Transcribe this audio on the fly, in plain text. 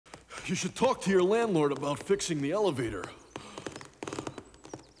You should talk to your landlord about fixing the elevator.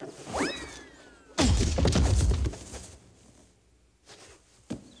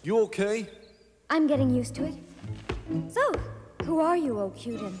 You okay? I'm getting used to it. So, who are you, oh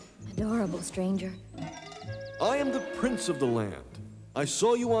cute and adorable stranger? I am the prince of the land. I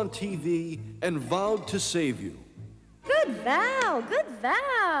saw you on TV and vowed to save you. Good vow, good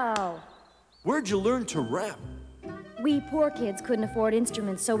vow. Where'd you learn to rap? We poor kids couldn't afford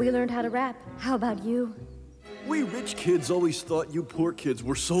instruments, so we learned how to rap. How about you? We rich kids always thought you poor kids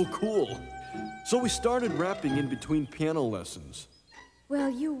were so cool. So we started rapping in between piano lessons. Well,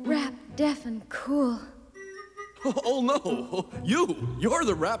 you rap deaf and cool. Oh no, you're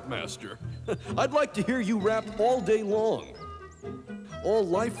the rap master. I'd like to hear you rap all day long. All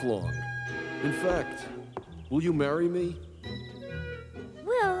life long. In fact, will you marry me?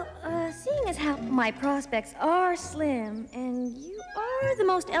 Well, seeing as how my prospects are slim, and you are the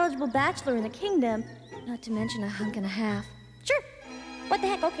most eligible bachelor in the kingdom, not to mention a hunk and a half. Sure. What the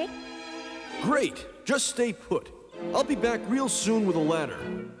heck, okay. Great, just stay put. I'll be back real soon with a ladder.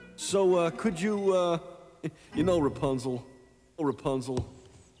 So, could you, you know Rapunzel. Oh, Rapunzel.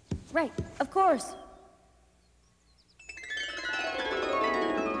 Right, of course.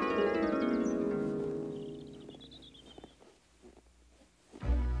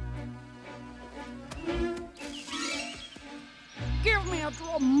 Give me a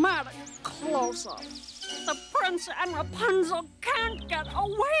dramatic close-up. The prince and Rapunzel can't get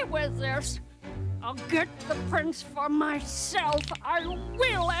away with this. I'll get the prince for myself, I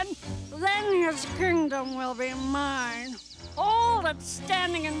will, and then his kingdom will be mine. All that's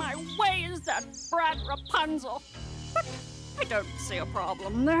standing in my way is that brat Rapunzel. But I don't see a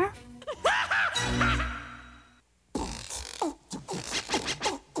problem there.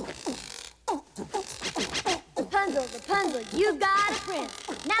 Rapunzel, you got a prince.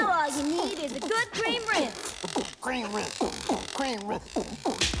 Now all you need is a good cream rinse. Cream rinse, cream rinse.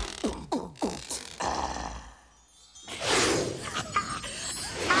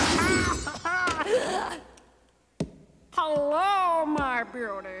 Hello, my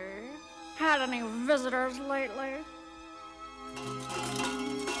beauty. Had any visitors lately?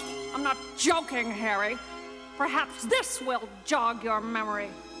 I'm not joking, Harry. Perhaps this will jog your memory.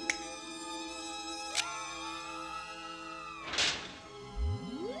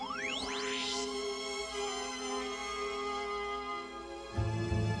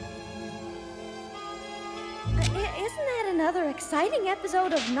 Isn't that another exciting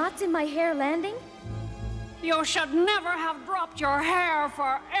episode of Knots in My Hair Landing? You should never have dropped your hair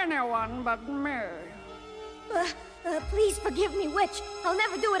for anyone but me. Please forgive me, witch. I'll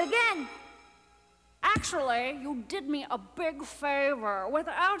never do it again. Actually, you did me a big favor.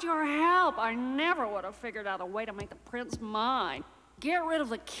 Without your help, I never would have figured out a way to make the prince mine. Get rid of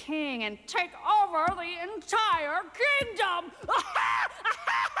the king and take over the entire kingdom!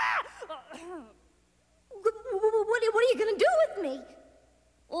 What are you gonna do with me?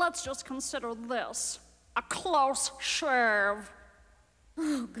 Let's just consider this a close shave.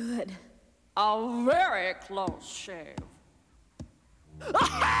 Oh, good. A very close shave.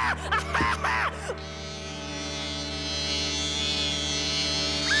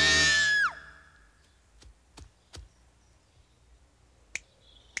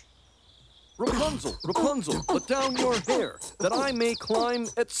 Rapunzel, Rapunzel, put down your hair, that I may climb,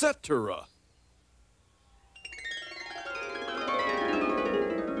 etc.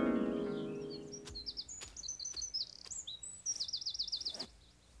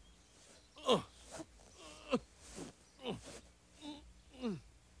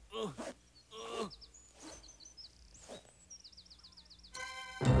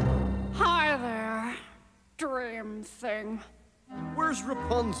 Hi there, dream thing. Where's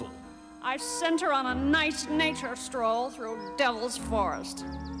Rapunzel? I sent her on a nice nature stroll through Devil's Forest.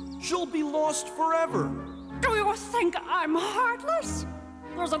 She'll be lost forever. Do you think I'm heartless?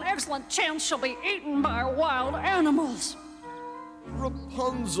 There's an excellent chance she'll be eaten by wild animals.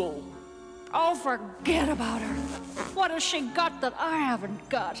 Rapunzel. Oh, forget about her. What has she got that I haven't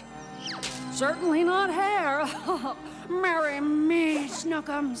got? Certainly not hair. Marry me,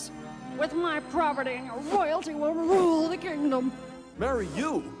 Snookums. With my property and your royalty will rule the kingdom. Marry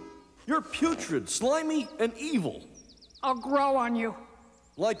you? You're putrid, slimy, and evil. I'll grow on you.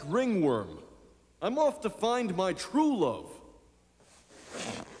 Like ringworm. I'm off to find my true love.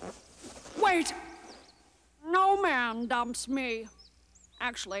 Wait! No man dumps me.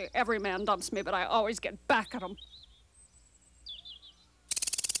 Actually, every man dumps me, but I always get back at him.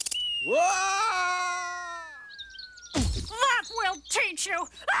 That will teach you!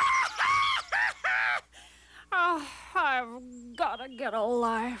 Oh, I've gotta get a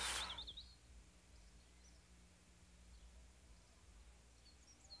life.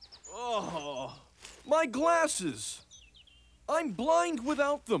 Oh, my glasses! I'm blind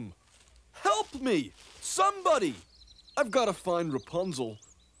without them. Help me! Somebody! I've got to find Rapunzel.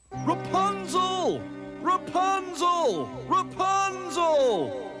 Rapunzel! Rapunzel!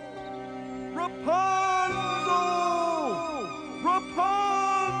 Rapunzel! Rapunzel!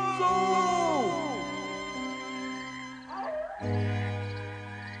 Rapunzel!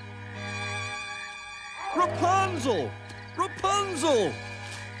 Rapunzel! Rapunzel!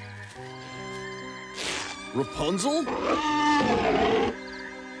 Rapunzel?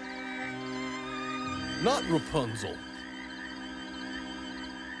 Not Rapunzel.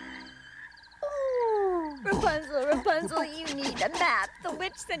 Rapunzel, Rapunzel, you need a map. The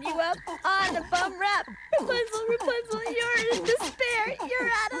witch sent you up on a bum rap. Rapunzel, Rapunzel, you're in despair. You're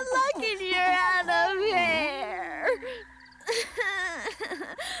out of luck and you're out of hair.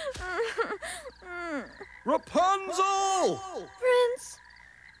 Rapunzel! Prince!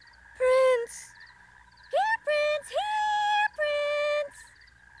 Prince! Here, Prince! Here, Prince!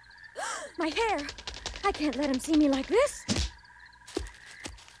 My hair! I can't let him see me like this.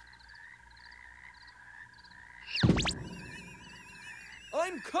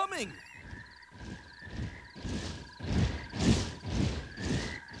 I'm coming!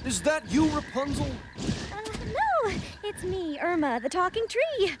 Is that you, Rapunzel? No, it's me, Irma, the talking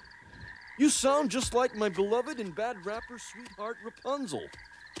tree. You sound just like my beloved and bad rapper sweetheart, Rapunzel.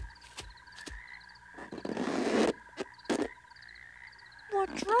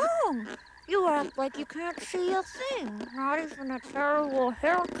 What's wrong? You act like you can't see a thing, not even a terrible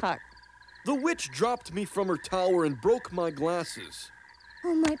haircut. The witch dropped me from her tower and broke my glasses.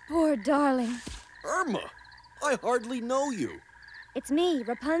 Oh, my poor darling. Irma, I hardly know you. It's me,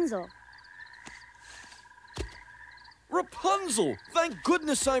 Rapunzel. Rapunzel! Thank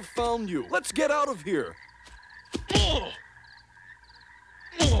goodness I found you. Let's get out of here.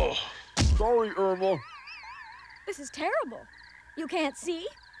 Sorry, Irma. This is terrible. You can't see,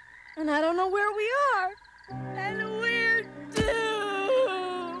 and I don't know where we are. And we're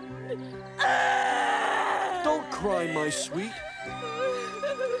doomed. Don't cry, my sweet.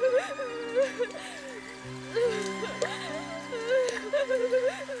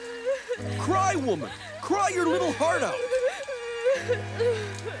 Cry, woman! Cry your little heart out!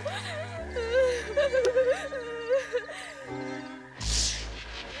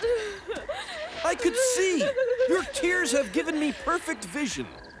 I could see! Your tears have given me perfect vision.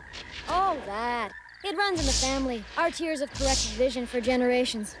 Oh, that. It runs in the family. Our tears have corrected vision for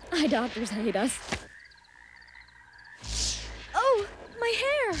generations. Eye doctors hate us. Oh, my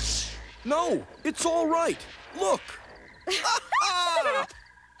hair! No, it's all right. Look!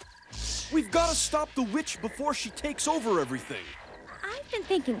 We've got to stop the witch before she takes over everything. I've been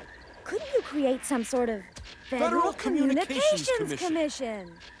thinking, couldn't you create some sort of Federal Communications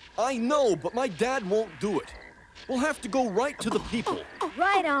Commission? I know, but my dad won't do it. We'll have to go right to the people.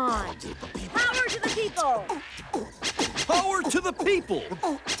 Right on. Power to the people! Power to the people!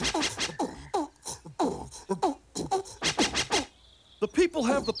 The people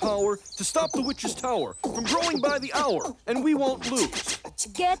have the power to stop the witch's tower from growing by the hour, and we won't lose. To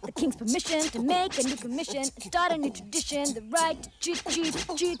get the king's permission to make a new commission, start a new tradition, the right to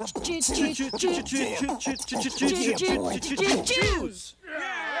choose.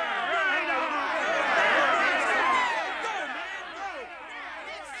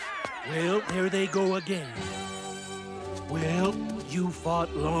 Well, there they go again. Well, you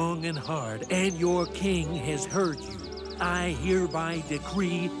fought long and hard, and your king has heard you. I hereby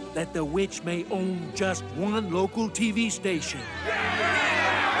decree that the witch may own just one local TV station.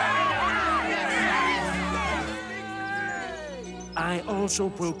 I also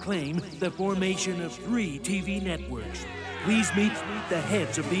proclaim the formation of 3 TV networks. Please meet the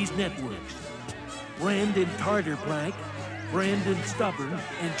heads of these networks. Brandon Tartar-Black, Brandon Stubborn,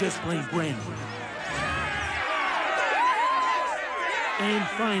 and just plain Brandon. And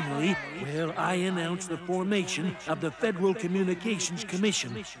finally, well, I announce the formation of the Federal Communications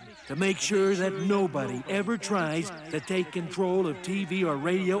Commission to make sure that nobody ever tries to take control of TV or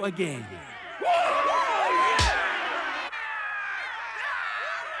radio again.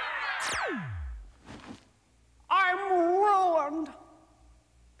 I'm ruined.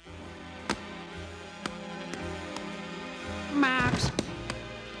 Max,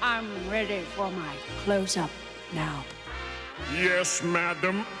 I'm ready for my close-up now. Yes,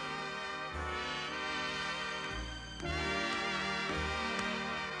 madam.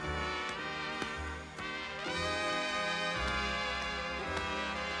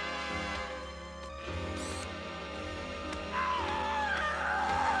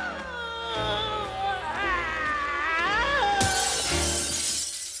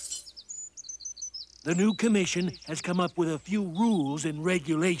 The new commission has come up with a few rules and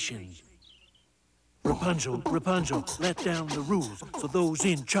regulations. Rapunzel, Rapunzel, let down the rules so those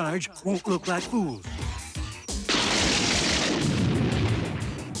in charge won't look like fools.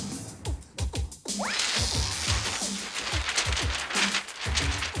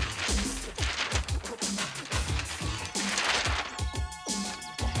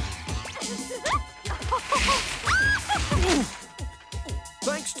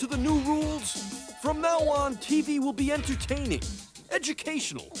 Thanks to the new rules, from now on, TV will be entertaining,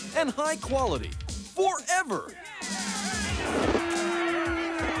 educational, and high quality, forever.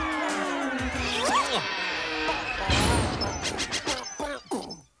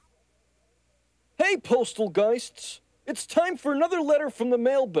 Hey, postal geists, it's time for another letter from the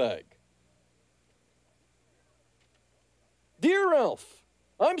mailbag. Dear Alf,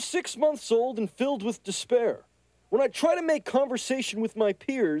 I'm 6 months old and filled with despair. When I try to make conversation with my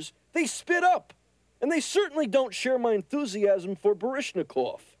peers, they spit up, and they certainly don't share my enthusiasm for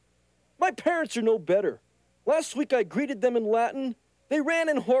Baryshnikov. My parents are no better. Last week I greeted them in Latin, they ran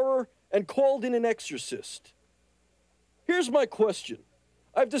in horror, and called in an exorcist. Here's my question.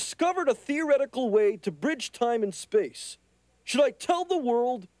 I've discovered a theoretical way to bridge time and space. Should I tell the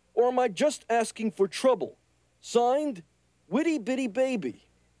world, or am I just asking for trouble? Signed, Witty Bitty Baby.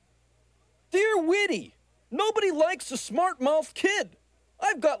 Dear Witty, nobody likes a smart-mouthed kid.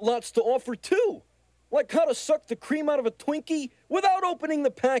 I've got lots to offer, too. Like how to suck the cream out of a Twinkie without opening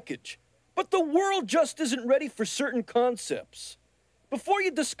the package. But the world just isn't ready for certain concepts. Before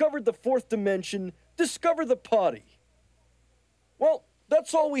you discovered the fourth dimension, discover the potty. Well,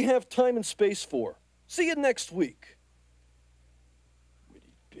 that's all we have time and space for. See you next week.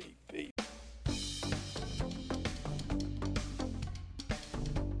 Witty Bitty Baby.